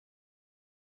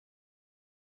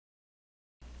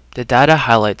The Data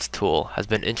Highlights tool has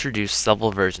been introduced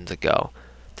several versions ago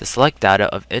to select data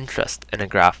of interest in a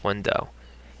graph window.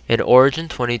 In Origin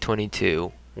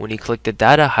 2022, when you click the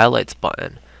Data Highlights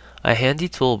button, a handy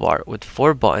toolbar with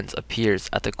 4 buttons appears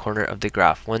at the corner of the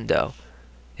graph window.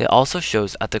 It also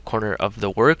shows at the corner of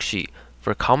the worksheet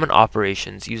for common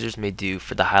operations users may do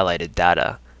for the highlighted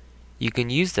data. You can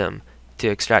use them to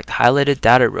extract highlighted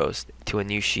data rows to a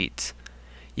new sheet.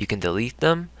 You can delete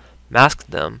them, mask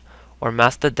them, or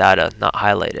mask the data not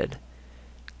highlighted.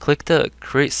 Click the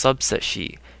Create Subset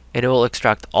sheet and it will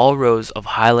extract all rows of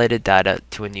highlighted data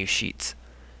to a new sheet.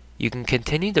 You can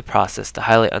continue the process to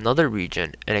highlight another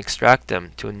region and extract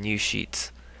them to a new sheet.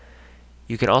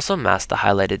 You can also mask the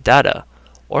highlighted data,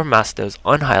 or mask those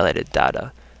unhighlighted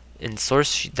data, in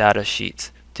source data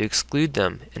sheets to exclude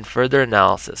them in further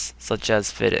analysis, such as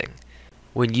fitting.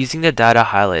 When using the data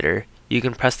highlighter, you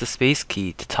can press the space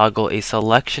key to toggle a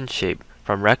selection shape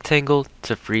from rectangle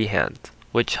to freehand,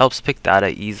 which helps pick data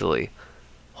easily.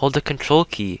 Hold the Control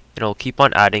key and it will keep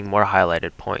on adding more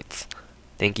highlighted points.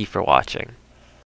 Thank you for watching.